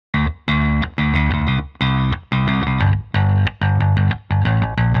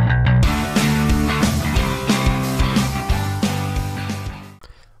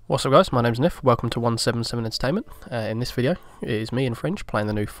What's up guys, my name's Nif, welcome to 177 Entertainment. In this video it is me and Fringe playing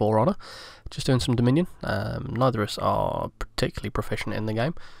the new For Honor, just doing some Dominion. Neither of us are particularly proficient in the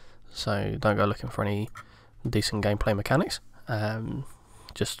game, so don't go looking for any decent gameplay mechanics.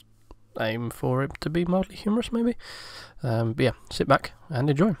 Just aim for it to be mildly humorous maybe. But yeah, sit back and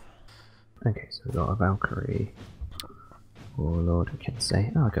enjoy. Okay, so we've got a Valkyrie, Warlord, I can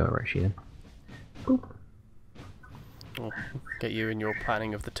say. I'll go Orochi then. Boop. I'll get you in your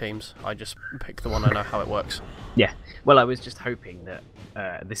planning of the teams. I just pick the one I know how it works. Yeah, well I was just hoping that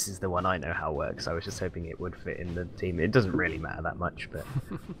this is the one I know how it works. I was just hoping it would fit in the team. It doesn't really matter that much, but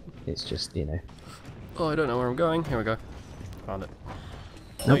it's just, you know. Oh, I don't know where I'm going. Here we go. Found it.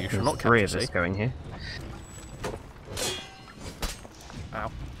 No, Nope, you should there's not three capture of us C. going here.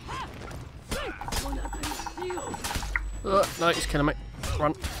 Ow. No, he's killing me.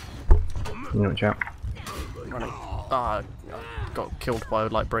 Run. Watch out. Running. Ah, I got killed by a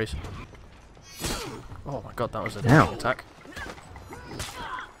light breeze. Oh my god, that was a Ow. attack.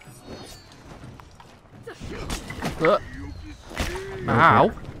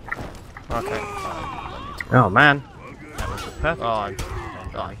 Ow! Okay. Oh man. That was a perfect.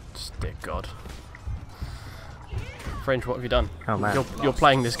 Oh, dear god. Fringe, what have you done? Oh man. You're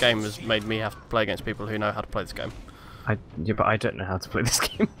playing this game has made me have to play against people who know how to play this game. Yeah, but I don't know how to play this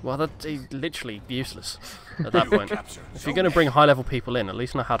game. Well, that's literally useless at that point. If you're going to bring high-level people in, at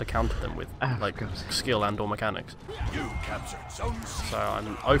least know how to counter them with like skill and/or mechanics. So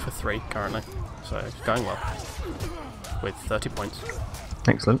I'm 0 for 3 currently, so it's going well with 30 points.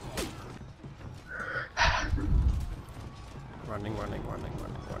 Excellent. Running,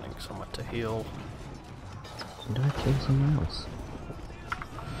 somewhere to heal. Did I kill someone else?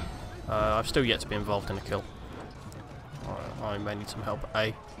 I've still yet to be involved in a kill. I may need some help at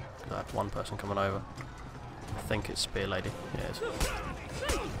A, because I have one person coming over. I think it's Spear Lady. Yeah, it is.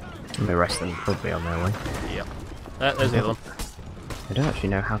 And the rest of them will be on their way. Yep. There's the other one. I don't actually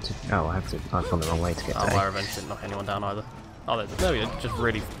know how to. Oh, I've gone the wrong way to get to my A. revenge didn't knock anyone down either. Oh, there we go, just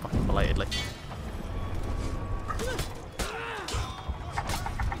really fucking belatedly.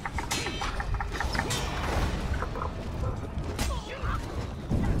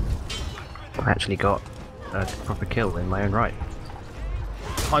 I actually got a proper kill in my own right.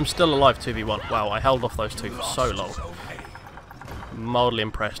 I'm still alive 2v1. Wow, I held off those two for so long. Mildly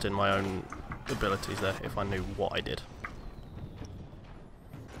impressed in my own abilities there, if I knew what I did.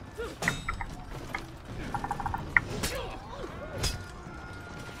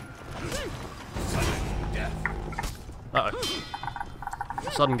 Uh-oh.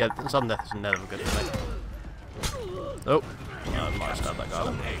 Sudden death is never good for me. Oh, I might have stabbed that guy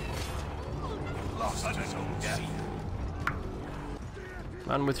then.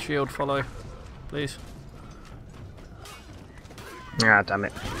 Man with shield, follow, please. Ah, damn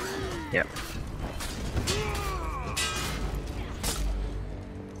it. Yep.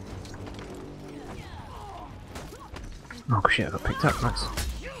 Oh shit, I got picked up, nice.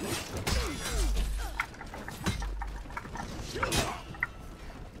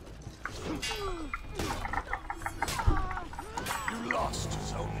 You lost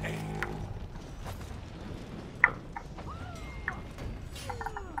Zone A.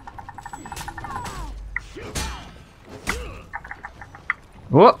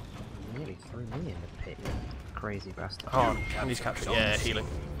 What? Nearly threw me in the pit. Crazy bastard. Oh, and he's captured. Yeah, healing.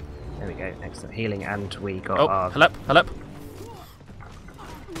 There we go, excellent. Healing, and we got Oh, our... help.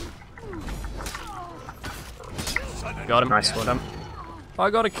 Got him. Nice, well done. I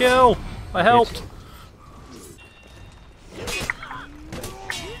got a kill! I helped!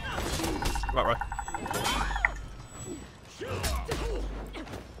 Right.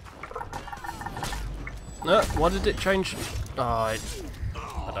 No, why did it change? Oh,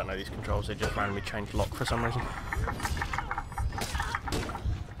 I don't know these controls, they just randomly changed lock for some reason.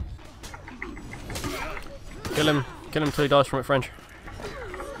 Kill him till he dies from it, Fringe.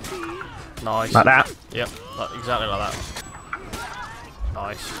 Nice. Like that? Yep, exactly like that.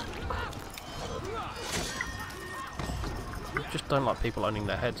 Nice. You just don't like people owning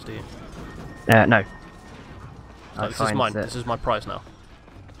their heads, do you? No. So this is mine. This is my prize now.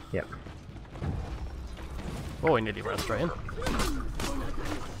 Yep. Oh, he nearly ran straight in.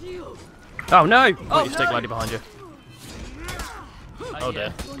 Oh no! Put your stick lady behind you. Oh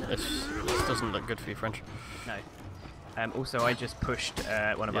dear. This doesn't look good for you, French. No. Also, I just pushed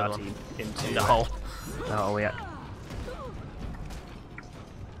one of our team into the hole. Oh yeah.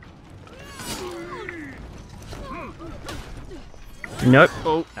 Nope.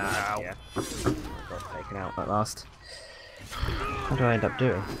 Oh. Yeah. Got taken out at last. What do I end up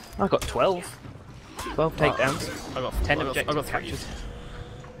doing? I got 12. 12 takedowns. I got 10 I objective got 3. captures.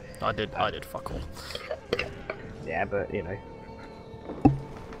 I did fuck all. Yeah, but you know,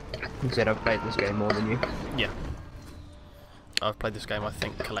 you said I've played this game more than you. Yeah. I've played this game, I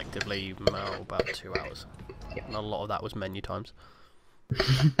think, collectively about 2 hours. Yeah. And a lot of that was menu times.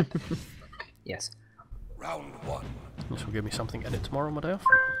 Yes. Round one. This will give me something to edit tomorrow on my day off.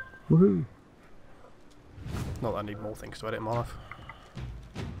 Woohoo! Not that I need more things to edit in my life.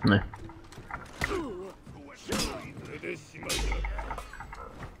 No.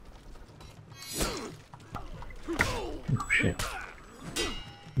 Oh shit.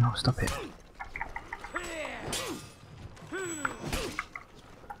 No, stop it.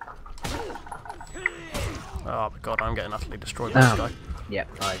 Oh my god, I'm getting utterly destroyed by this guy. Yep,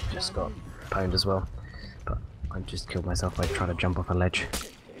 I just got pwned as well. But I just killed myself by trying to jump off a ledge.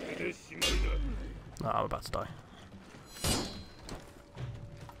 Oh, I'm about to die.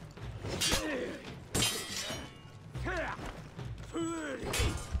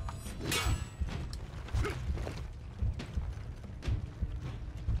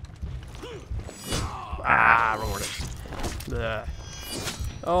 Ah, wrong one. There.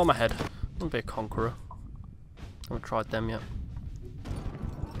 Oh, my head. I'm be a conqueror. I haven't tried them yet.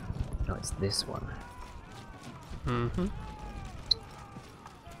 No, it's this one. Mm-hmm.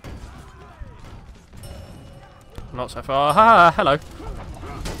 Not so far. Ah, hello.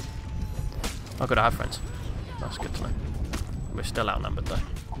 I've got to have friends. That's good to know. We're still outnumbered though.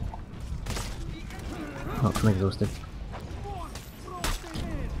 Oh, I'm exhausted.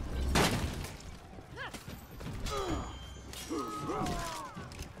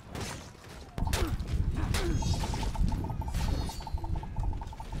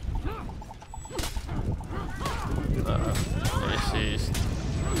 This is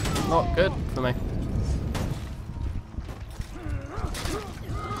not good for me.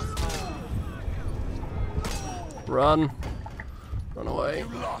 Run. Run away. You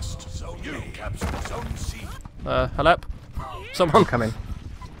lost zone A. You captured zone C. Hello? Someone. Come in.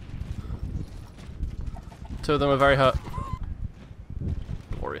 Two of them are very hurt.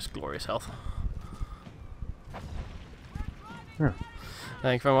 Glorious, glorious health. Yeah.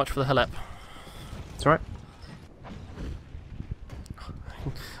 Thank you very much for the help. It's alright.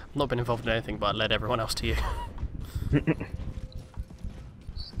 I've not been involved in anything, but I led everyone else to you.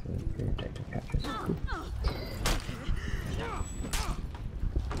 Objective captures. Cool.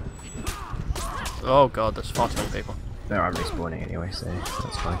 Oh god, there's far too many people. No, I'm respawning anyway, so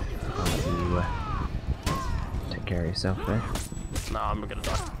that's fine. I'll let you take care of yourself there. No, I'm gonna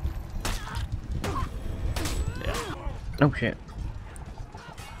die. Yeah. Oh shit.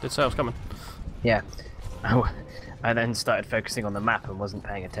 Did say I was coming. Yeah. Oh, I then started focusing on the map and wasn't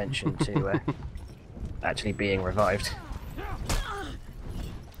paying attention to actually being revived.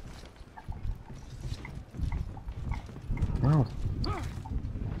 Wow.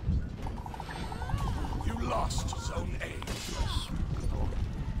 You lost zone A.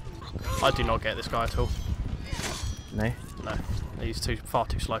 I do not get this guy at all. No? No, he's far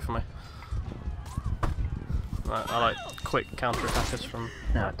too slow for me. I like quick counter attackers from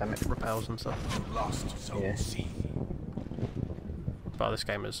Ah, damn it. repels and stuff. Lost zone Yeah. C. But this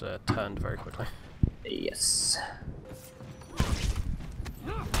game has turned very quickly. Yes.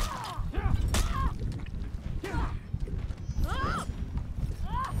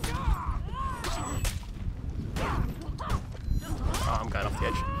 Oh, I'm going off the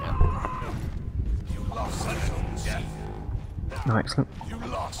edge. Yeah. You lost zone C. Oh, excellent. You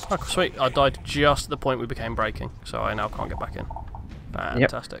lost. Oh, sweet. I died just at the point we became breaking, so I now can't get back in.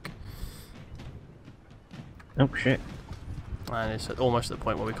 Fantastic. Oh shit. And it's almost at the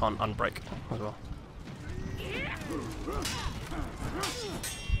point where we can't unbreak as well.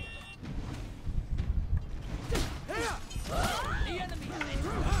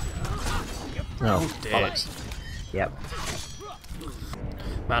 Oh, dear. bollocks. Yep.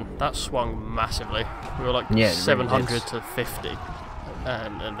 Man, that swung massively. We were like Yeah, it really 700 did. to 50,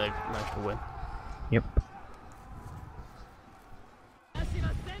 and they managed to win. Yep.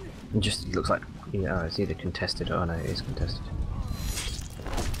 It just looks like, you know, it's either contested. Oh no, it is contested.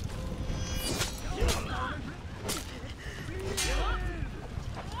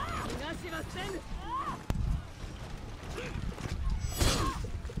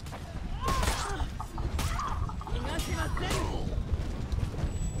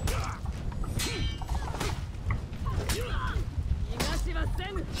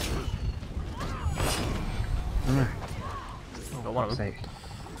 I've got one of them. Sake.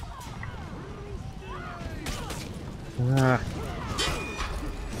 Ah.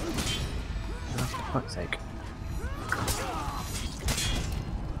 Oh, for fuck's sake.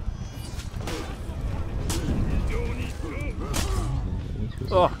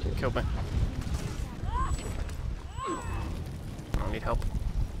 Oh, killed me. I need help.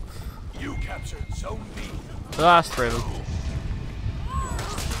 You captured Zone B. The last 3 of them.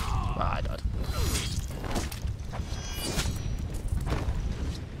 Ah, I died.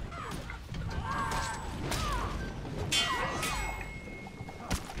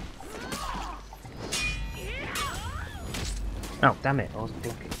 Oh, damn it, I wasn't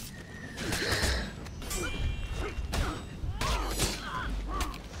thinking.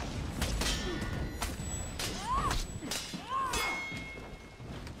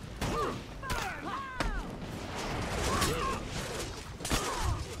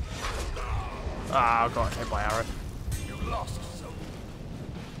 Ah, I got hit by arrow. You lost Zone.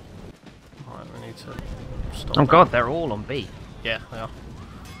 Alright, we need to stop. Oh that. god, they're all on B. Yeah, they are.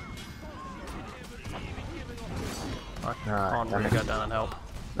 I Ah, can't damn really it. go down and help.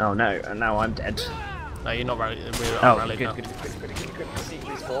 Oh no, and now I'm dead. No, you're not rallied. We're Oh, rallied good, now. good. See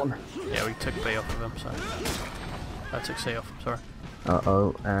respawn. Yeah, we took B off of him, so. I took C off, sorry.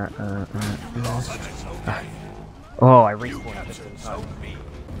 Uh-oh, Lost Zone A. Oh, I respawned at the same time. Zone B.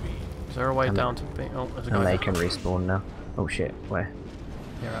 Is there a way Damn it. down to B? Oh, there's a And guy they there. can respawn now. Oh shit, where?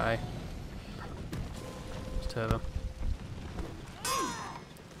 Here at A. There's 2 of them.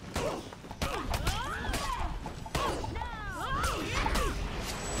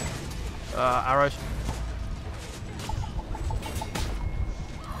 Arrows.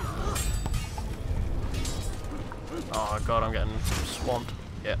 Oh god, I'm getting swamped.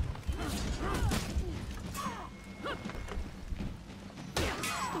 Yeah.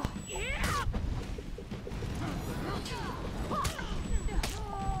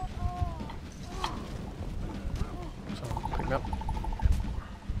 Someone pick me up.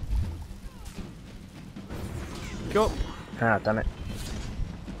 Go. Ah, damn it.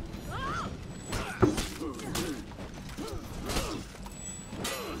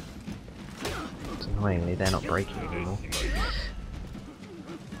 Annoyingly, they're not breaking anymore.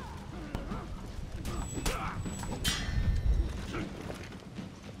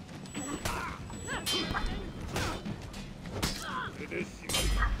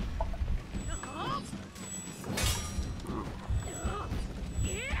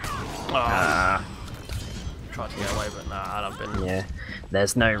 Ah. Tried to get away, but nah, I've been. Yeah,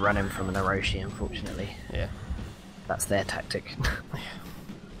 there's no running from an Orochi, unfortunately. Yeah. That's their tactic.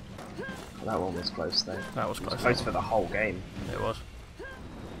 That one was close though. That was close. Close for the whole game. It was.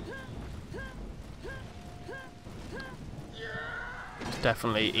 It's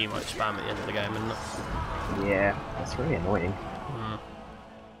definitely emote spam at the end of the game, isn't it? Yeah, that's really annoying.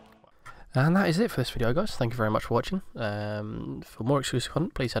 And that is it for this video, guys. Thank you very much for watching. For more exclusive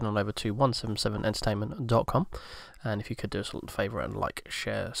content, please head on over to 177entertainment.com. And if you could do us a favour and like,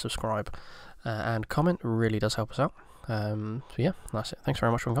 share, subscribe, and comment, really does help us out. So yeah, that's it. Thanks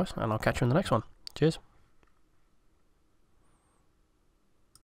very much, guys, and I'll catch you in the next one. Cheers.